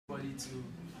everybody to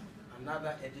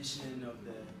another edition of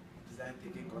the Design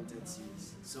Thinking Content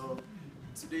Series. So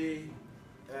today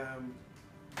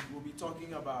we'll be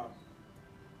talking about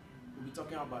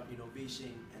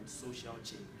innovation and social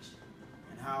change,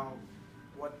 and how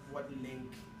what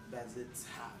link does it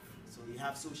have. So you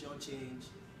have social change,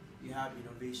 you have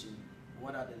innovation.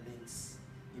 What are the links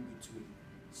in between?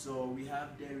 So we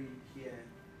have Derry here,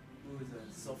 who is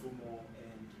a sophomore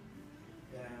and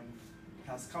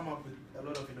has come up with a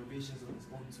lot of innovations on his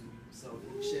own too. So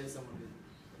he'll share some of it,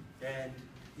 and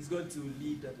he's going to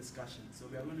lead the discussion. So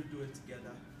we are going to do it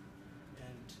together.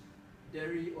 And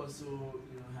Derry also,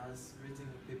 has written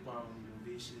a paper on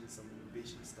innovation, some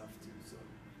innovation stuff too. So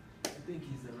I think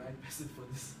he's the right person for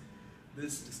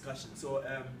this discussion. So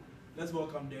let's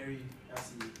welcome Derry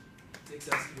as he takes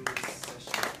us through this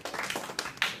session.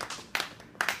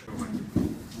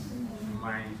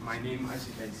 My name, as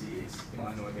you can see, is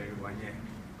Emmanuel Derry,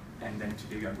 and then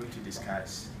today we are going to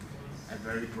discuss a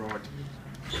very broad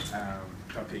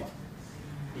topic: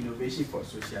 innovation for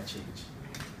social change.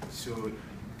 So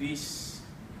these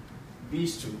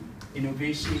two,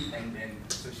 innovation and then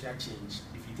social change,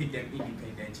 if you take them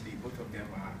independently, both of them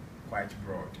are quite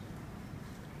broad.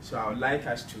 So I would like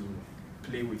us to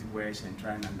play with words and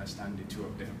try and understand the two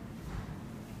of them.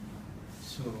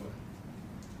 So,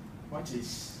 what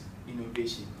is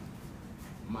innovation?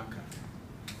 Marker.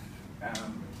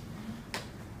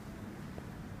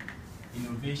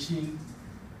 Innovation.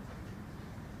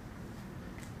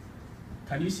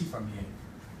 Can you see from here?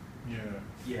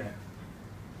 Yeah.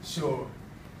 So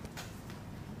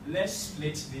let's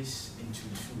split this into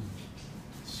two.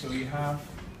 So you have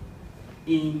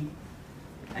in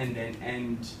and then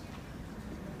end,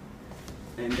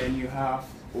 and then you have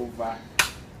over,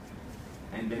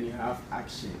 and then you have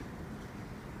action.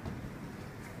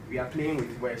 We are playing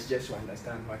with words just to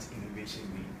understand what innovation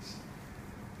means.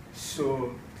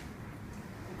 So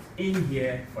in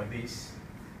here for this,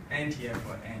 end here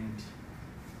for end,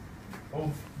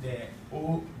 the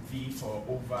OV for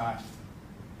over,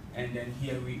 and then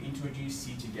here we introduce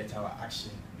C to get our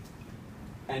action.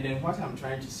 And then what I'm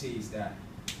trying to say is that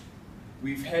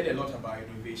we've heard a lot about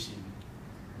innovation.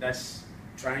 That's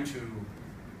trying to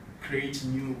create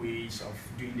new ways of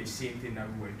doing the same thing that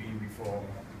we were doing before,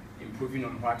 improving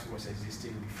on what was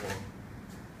existing before.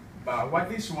 But what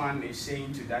this one is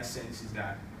saying to that sense is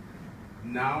that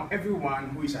now everyone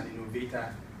who is an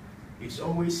innovator is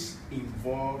always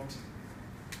involved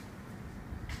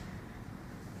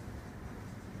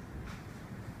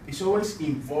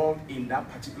in that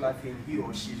particular thing he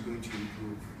or she is going to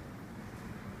improve.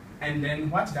 And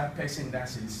then what that person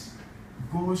does is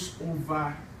goes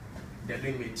over the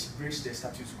limit, breaks the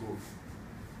status quo.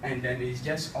 And then it's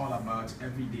just all about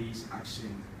everyday's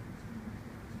action.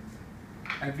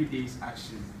 Everyday's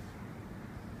action.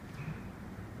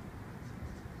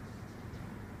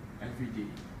 Every day.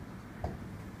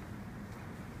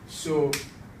 So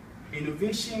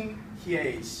innovation here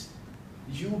is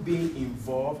you being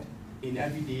involved in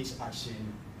everyday's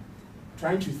action,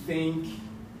 trying to think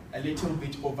a little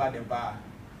bit over the bar,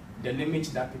 the limits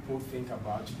that people think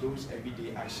about those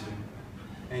everyday action,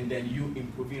 and then you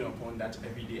improving upon that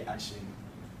everyday action.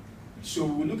 So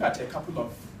we'll look at a couple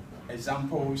of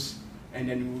examples, and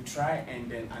then we'll try and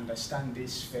then understand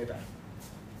this further.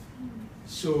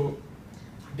 So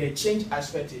the change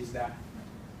aspect is that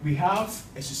we have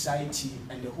a society,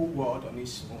 and the whole world on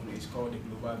its own is called the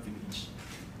global village.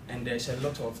 And there's a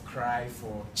lot of cry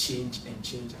for change and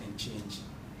change and change.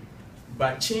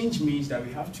 But change means that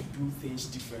we have to do things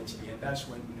differently, and that's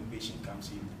when innovation comes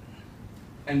in.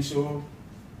 And so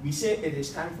we say it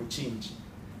is time for change,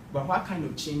 but what kind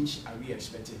of change are we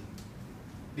expecting?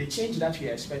 The change that we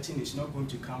are expecting is not going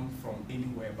to come from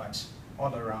anywhere but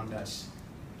all around us.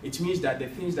 It means that the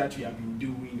things that we have been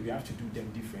doing, we have to do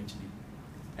them differently.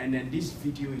 And then this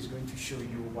video is going to show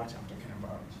you what I'm talking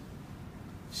about.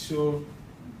 So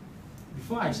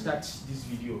before I start this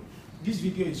video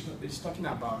is talking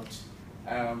about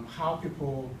how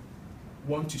people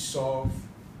want to solve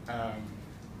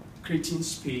creating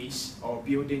space or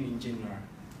building in general.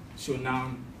 So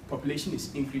now population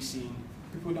is increasing,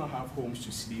 people don't have homes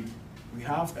to sleep, we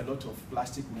have a lot of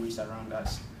plastic waste around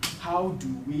us. How do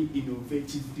we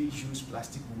innovatively use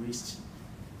plastic waste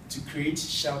to create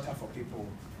shelter for people,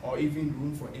 or even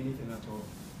room for anything at all?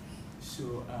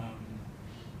 So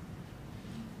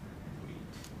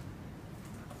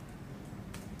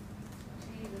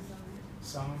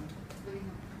sound.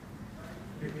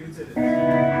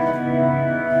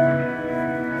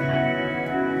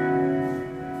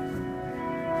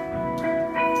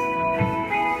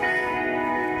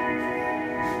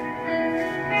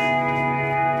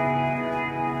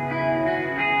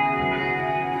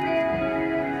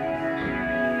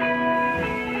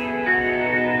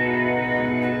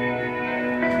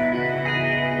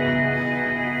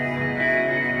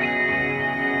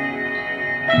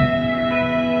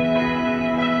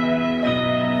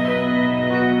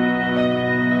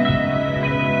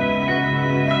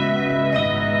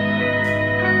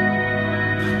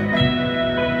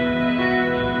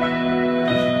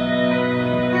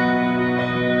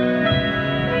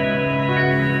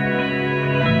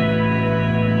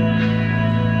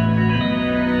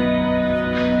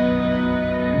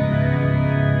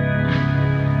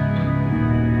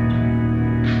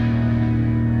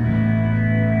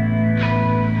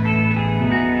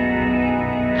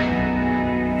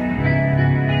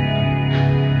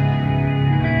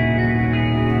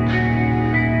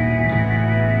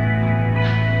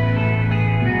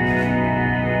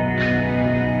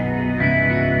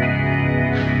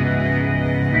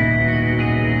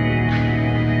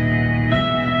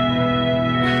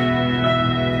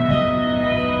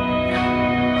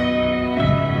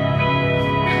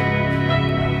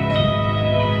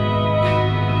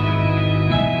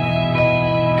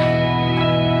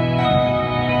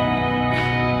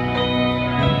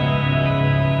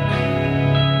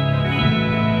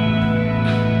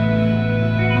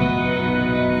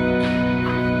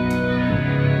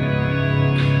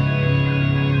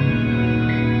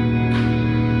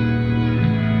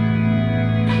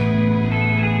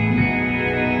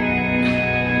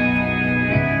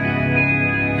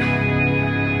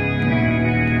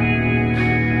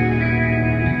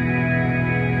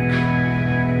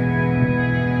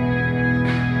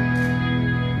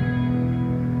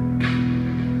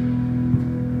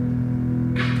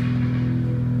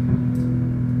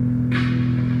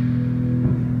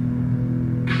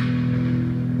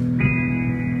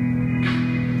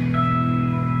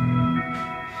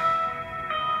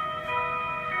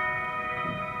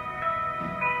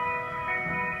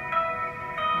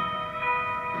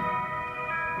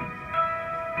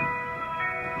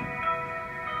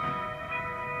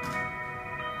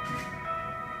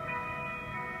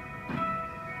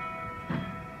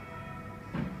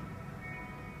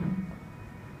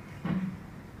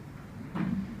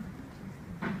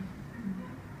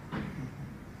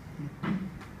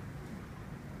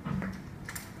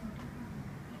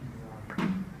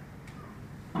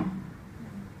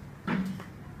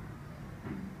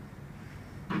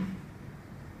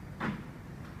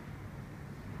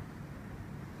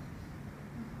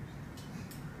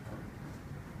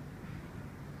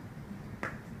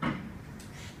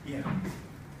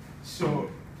 So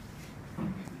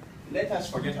let us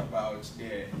forget about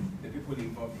the people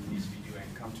involved in this video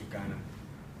and come to Ghana.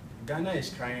 Ghana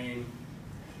is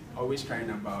always crying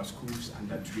about schools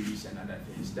under trees and other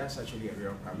things. That's actually a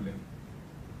real problem.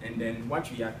 And then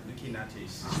what we are looking at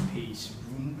is space,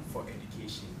 room for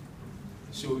education.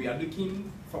 So we are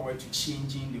looking forward to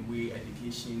changing the way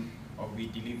education or we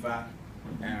deliver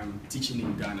teaching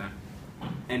in Ghana.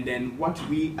 And then what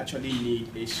we actually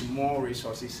need is more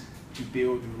resources to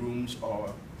build rooms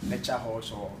or lecture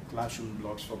halls or classroom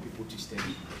blocks for people to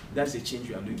study. That's the change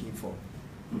we are looking for.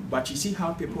 But you see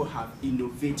how people have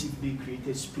innovatively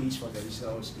created space for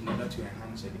themselves in order to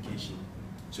enhance education.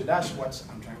 So that's what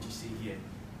I'm trying to say here,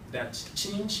 that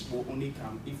change will only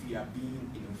come if we are being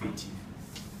innovative.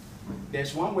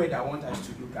 There's one word I want us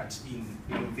to look at in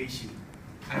innovation.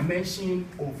 I mentioned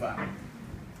over,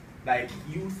 like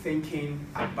you thinking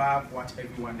above what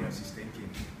everyone else is thinking.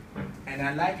 And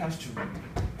I'd like us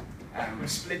to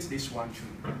split this one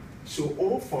too. So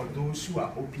O for those who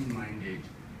are open-minded.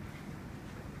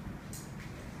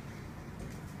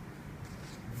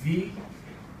 V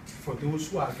for those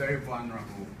who are very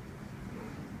vulnerable.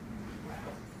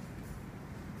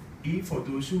 E for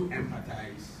those who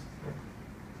empathize.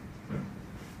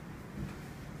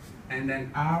 And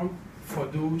then R for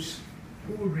those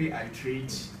who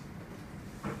reiterate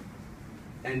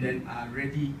and then are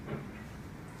ready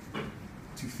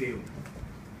to fail.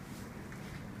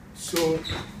 So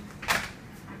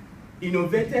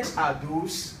innovators are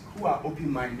those who are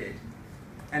open-minded.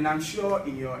 And I'm sure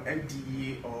in your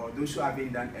FDE or those who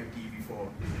haven't done FDE before,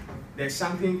 there's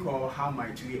something called how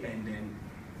might we and then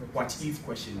what if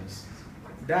questions.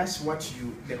 That's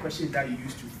the questions that you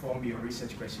use to form your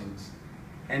research questions.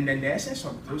 And then the essence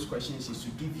of those questions is to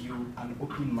give you an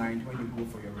open mind when you go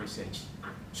for your research.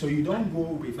 So you don't go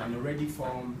with an already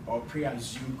formed or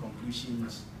pre-assumed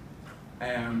conclusions.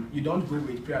 You don't go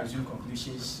with pre-assumed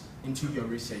conclusions into your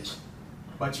research,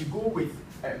 but you go with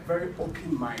a very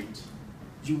open mind.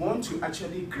 You want to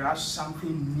actually grasp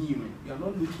something new. You're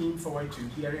not looking forward to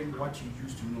hearing what you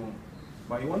used to know,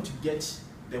 but you want to get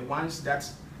the ones that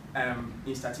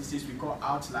in statistics we call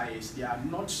outliers. They are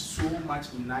not so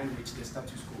much in line with the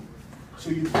status quo. So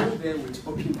you go there with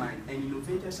open mind, and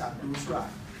innovators are those who are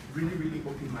really, really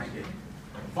open-minded.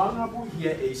 Vulnerable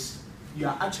here is you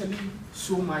are actually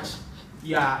so much,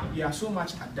 you are so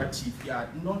much adaptive. You are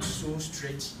not so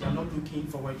straight. You are not looking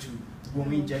forward to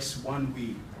going just one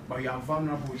way, but you are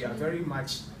vulnerable. You are very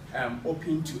much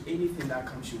open to anything that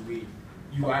comes your way.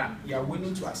 You are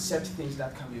willing to accept things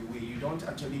that come your way. You don't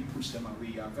actually push them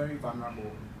away. You are very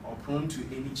vulnerable or prone to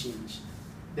any change.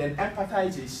 Then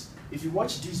empathize is, if you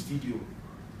watch this video,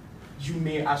 you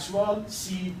may as well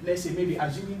see, let's say maybe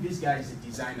assuming this guy is a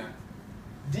designer,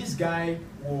 this guy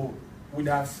would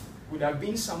have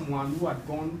been someone who had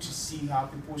gone to see how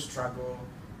people struggle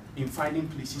in finding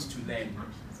places to learn,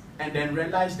 and then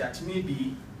realized that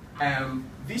maybe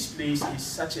this place is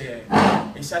such a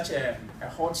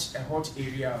hot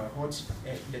area,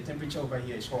 the temperature over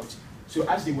here is hot. So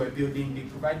as they were building, they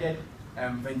provided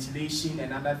ventilation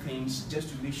and other things just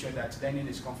to make sure that learning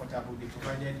is comfortable. They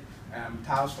provided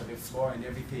tiles for the floor and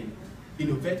everything.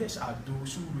 Innovators are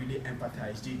those who really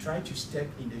empathize. They try to step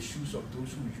in the shoes of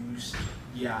those who use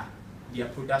their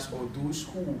products or those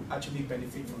who actually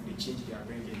benefit from the change they are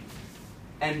bringing.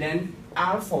 And then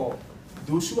R for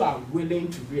those who are willing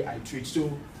to reiterate.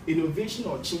 So innovation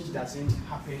or change doesn't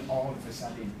happen all of a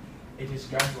sudden. It is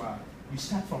gradual. You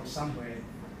start from somewhere,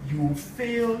 you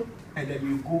fail, and then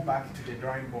you go back to the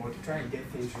drawing board, try and get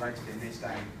things right the next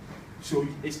time. So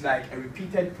it's like a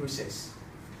repeated process.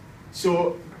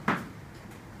 So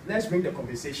let's bring the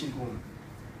conversation home.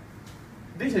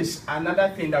 This is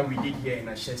another thing that we did here in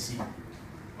Ashesi,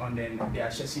 on the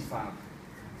Ashesi farm.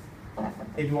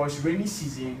 It was rainy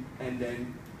season, and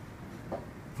then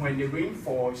when the rain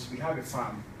falls, we have a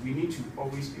farm. We need to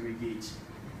always irrigate.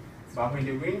 But when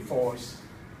the rain falls,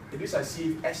 it is as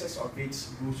if excess of it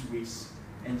goes waste,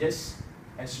 and just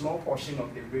a small portion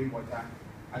of the rainwater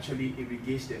actually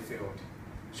irrigates the field.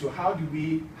 So how do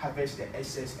we harvest the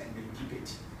excess and then keep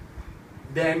it?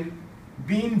 Then,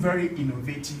 being very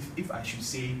innovative, if I should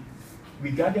say,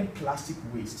 we gathered plastic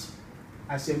waste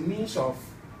as a means of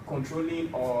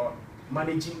controlling or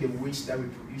managing the waste that we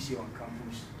produce here on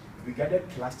campus. We gathered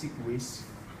plastic waste,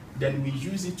 then we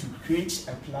use it to create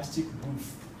a plastic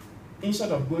roof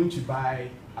instead of going to buy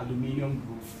aluminum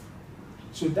roof.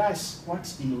 So that's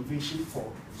what innovation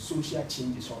for social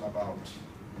change is all about.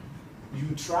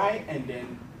 You try and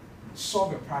then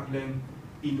solve a problem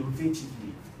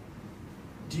innovatively.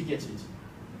 Do you get it?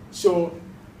 So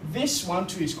this one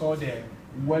too is called the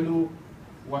Wello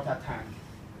water tank.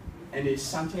 and it's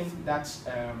something that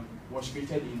was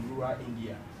created in rural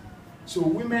India. So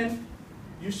women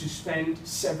used to spend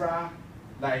several,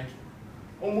 like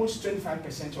almost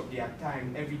 25% of their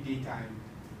time, everyday time,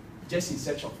 just in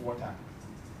search of water.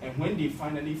 And when they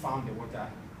finally found the water,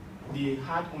 they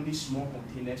had only small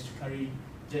containers to carry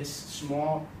just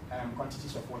small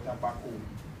quantities of water back home.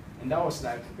 And that was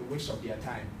like a waste of their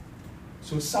time.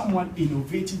 So someone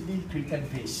innovatively created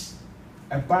this,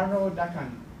 a barrel that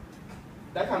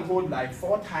can hold like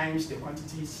 4 times the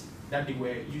quantities that they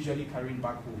were usually carrying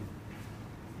back home.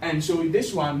 And so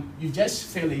this one, you just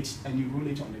fill it and you roll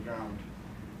it on the ground.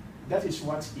 That is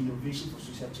what innovation for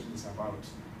social change is about.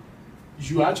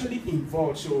 You are actually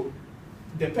involved. So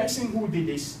the person who did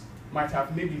this might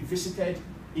have maybe visited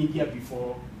India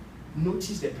before,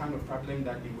 noticed the kind of problem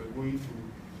that they were going through,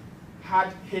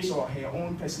 had his or her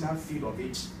own personal feel of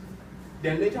it.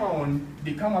 Then later on,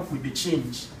 they come up with the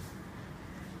change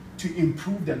to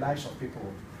improve the lives of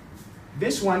people.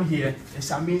 This one here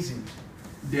is amazing.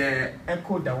 The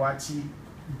Echo Dawati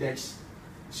desk.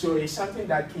 So it's something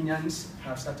that Kenyans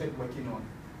have started working on.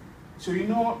 So you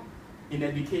know, in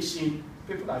education,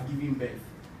 people are giving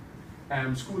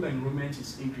birth. School enrollment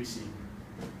is increasing.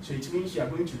 So it means you are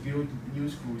going to build new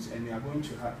schools and you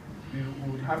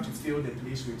would have to fill the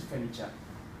place with furniture.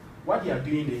 What they are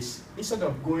doing is, instead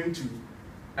of going to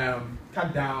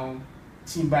cut down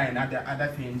timber and other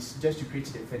things just to create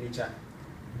the furniture,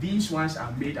 these ones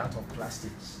are made out of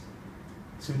plastics.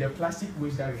 So the plastic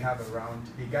waste that we have around,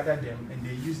 they gather them and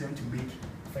they use them to make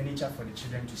furniture for the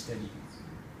children to study.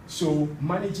 So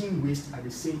managing waste at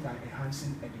the same time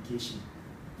enhancing education.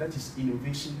 That is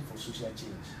innovation for social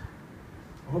change.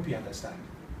 I hope you understand.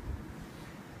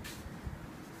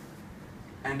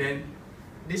 And then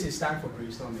this is time for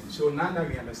brainstorming. So now that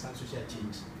we understand social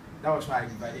change, that was why I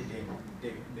divided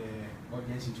the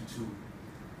audience into 2.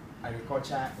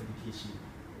 Agriculture, education.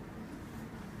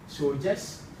 So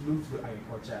just look through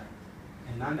agriculture,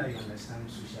 and now that you understand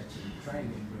social change, try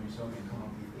and then brainstorm and come up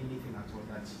with anything at all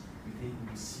that you think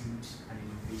will suit an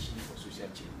innovation for social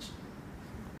change.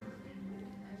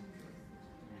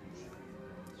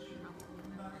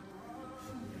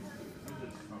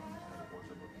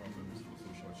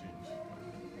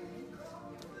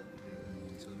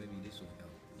 So maybe this will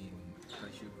help in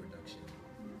cashew production.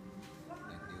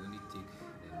 Like they only take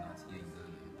the nuts here in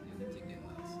Ghana, they only take the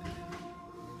nuts and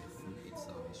then the fruit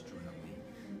itself is thrown away.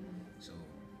 So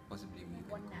possibly we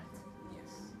can. One nut?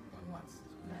 Yes, one nut.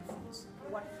 Fruits.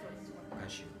 What fruit?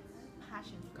 Cashew.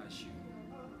 Passion. Cashew.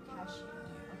 Cashew.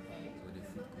 Yeah. Okay. So the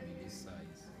fruit could be this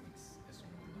size with a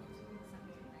small nut.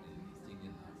 Then they take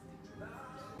the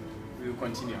nuts, they throw it. We will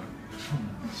continue.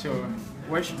 So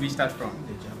where should we start from?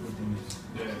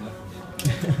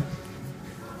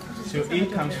 So A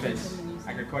comes first,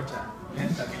 agriculture.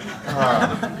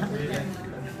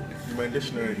 In my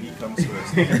dictionary, E comes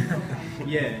first.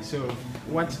 Yeah, so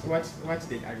what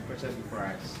did agriculture do for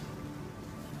us?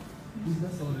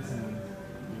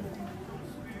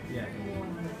 Yeah.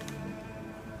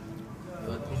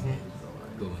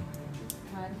 Go on.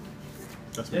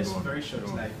 Just very short,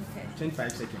 like Okay.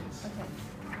 25 seconds. Okay.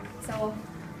 So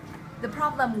the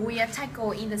problem we are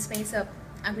tackle in the space of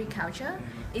agriculture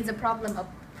is the problem of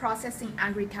processing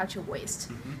agriculture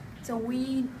waste. So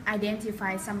we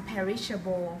identify some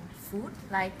perishable food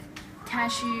like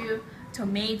cashew,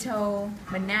 tomato,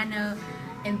 banana,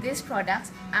 and these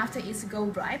products, after it's go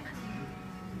ripe,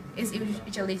 it's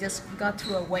usually just got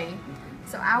thrown away.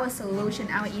 So our solution,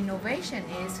 our innovation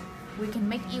is we can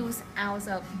make use out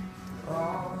of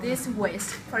this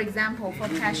waste. For example, for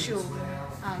cashew,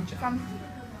 from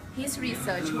his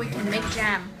research, we can make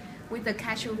jam with the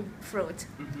cashew fruit.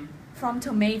 From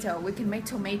tomato, we can make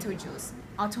tomato juice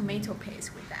or tomato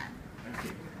paste with that.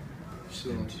 Okay.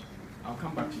 So I'll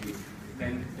come back to you.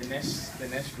 Then the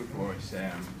next group was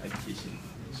education.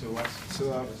 So what?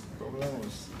 So our problem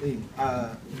was,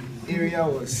 area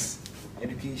was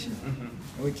education.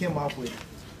 And we came up with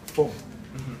 4.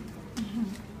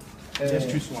 Just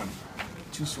choose one.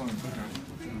 Choose one.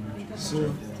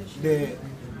 So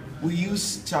we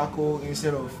use charcoal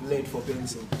instead of lead for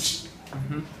pencil.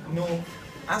 You know,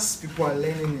 as people are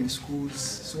learning in schools,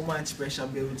 so much pressure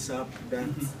builds up that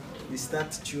they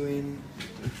start chewing.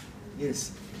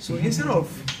 Yes. So instead of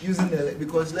using the,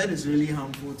 because lead is really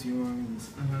harmful to human beings,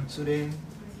 so then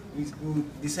we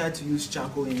decide to use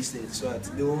charcoal instead, so that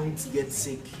they won't get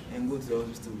sick and go to the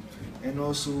hospital. And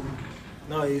also,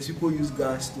 nowadays people use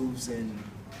gas stoves and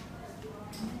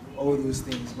all those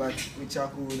things, but with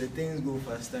charcoal the things go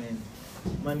faster and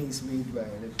money is made by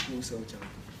the people who sell charcoal.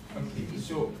 Okay,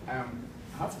 so I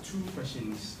have 2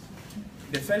 questions.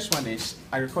 the first one is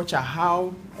agriculture.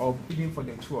 How, or even for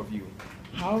the two of you,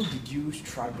 how did you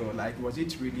struggle? Like, was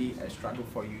it really a struggle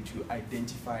for you to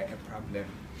identify a problem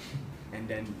and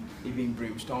then even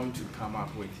brainstorm to come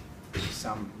up with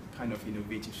some kind of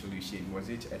innovative solution? Was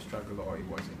it a struggle or it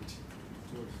wasn't?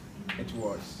 It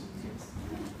was.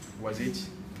 Was it?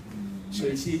 So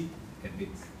you see, A bit.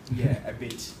 yeah, a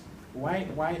bit. Why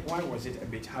was it a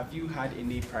bit? Have you had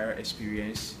any prior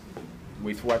experience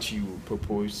with what you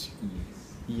propose?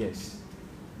 Yes.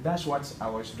 That's what I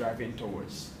was driving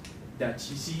towards. That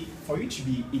you see, for you to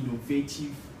be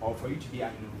innovative or for you to be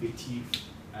an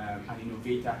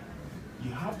innovator,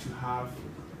 you have to have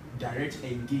direct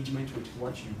engagement with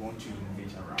what you want to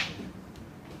innovate around.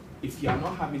 If you are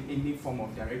not having any form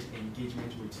of direct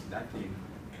engagement with that thing,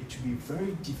 it will be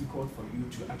very difficult for you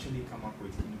to actually come up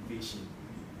with innovation.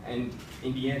 And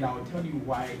in the end, I will tell you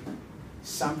why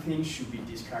something should be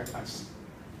described as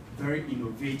very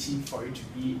innovative for it to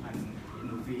be an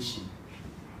innovation.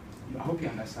 I hope you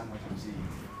understand what I'm saying.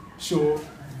 So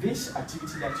this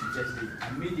activity that you just did, I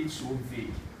made it so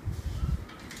vague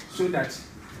so that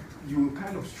you will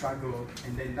kind of struggle,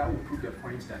 and then that will prove the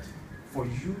point that for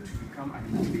you to become an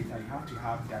innovator, you have to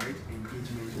have direct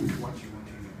engagement with what you want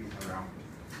to innovate around.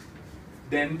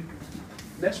 Then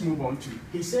let's move on to,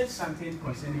 he said something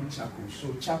concerning charcoal.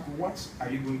 So charcoal, what are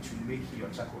you going to make your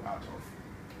charcoal out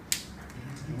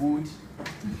of? Wood?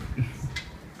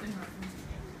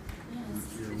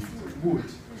 Wood.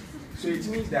 So it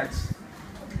means that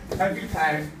every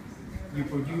time you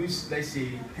produce, let's say,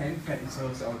 10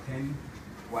 pencils or 10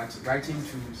 writing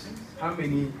tools, how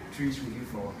many trees will you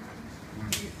fall?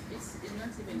 It's not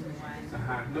even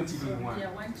one. Not even one.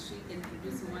 Yeah, one tree can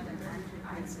produce more than 100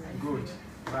 pencils. Good.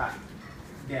 But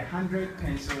the 100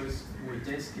 pencils will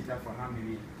just cater for how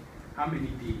many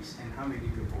days and how many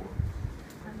people?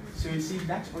 So you see,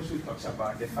 that also talks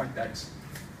about the fact that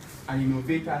an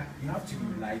innovator, you have to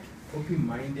be like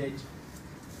open-minded.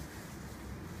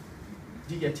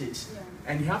 Do you get it? Yeah.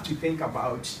 And you have to think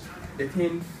about the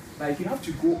thing, like you have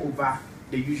to go over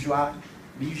the usual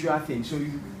thing. So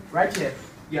you, right here,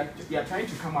 you are trying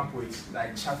to come up with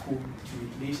like charcoal to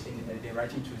replace in the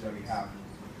writing tools that we have.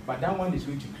 But that one is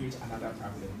going to create another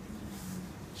problem.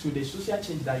 So the social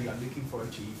change that you are looking for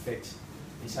to effect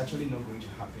is actually not going to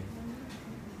happen.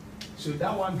 So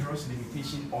that one draws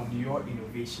limitation on your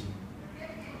innovation.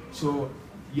 So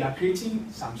you are creating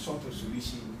some sort of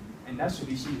solution, and that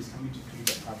solution is coming to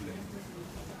create a problem.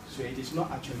 So it is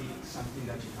not actually something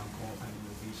that you can call an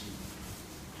innovation.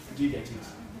 Do you get it?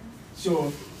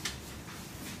 So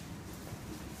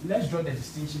let's draw the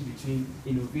distinction between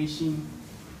innovation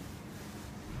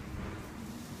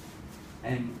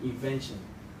and invention.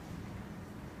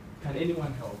 Can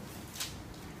anyone help?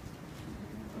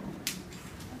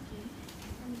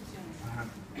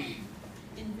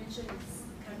 Invention is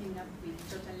coming up with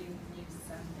totally new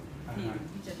something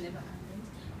which has never happened,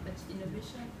 but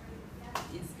innovation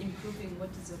is improving what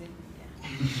is already there.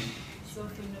 So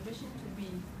for innovation to be,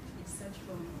 it starts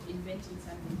from inventing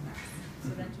something fast, so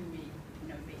that you may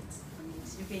innovate on it.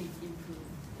 You can improve.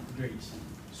 Great.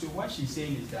 So what she's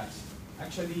saying is that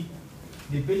actually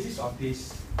the basis of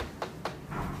this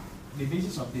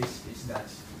is that,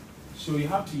 so you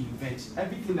have to invent.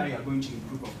 Everything that you are going to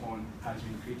improve upon has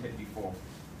been created before.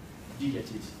 Do you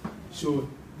get it? So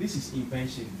this is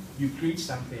invention. You create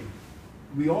something.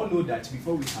 We all know that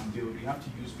before we can build, we have to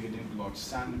use building blocks,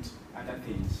 sand, other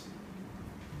things.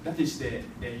 That is the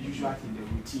usual thing, the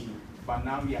routine. But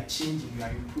now we are changing, we are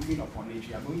improving upon it.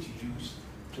 We are going to use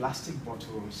plastic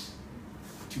bottles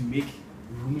to make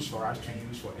rooms for us to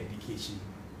use for education.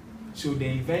 So the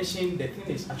invention, the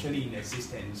thing is actually in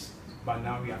existence, but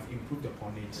now we have improved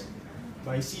upon it.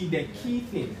 But you see, the key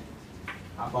thing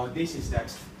about this is that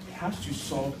it has to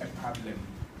solve a problem.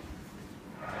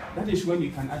 That is when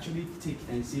you can actually take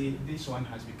and say, this one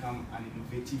has become an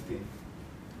innovative thing.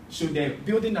 So the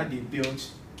building that they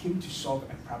built came to solve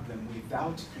a problem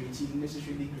without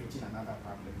necessarily creating another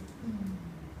problem.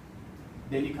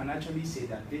 Then you can actually say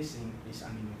that this thing is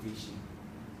an innovation.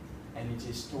 And it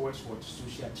is towards what?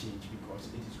 Social change, because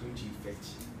it is going to effect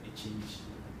a change.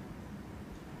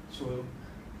 So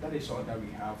that is all that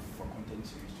we have for content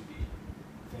series today.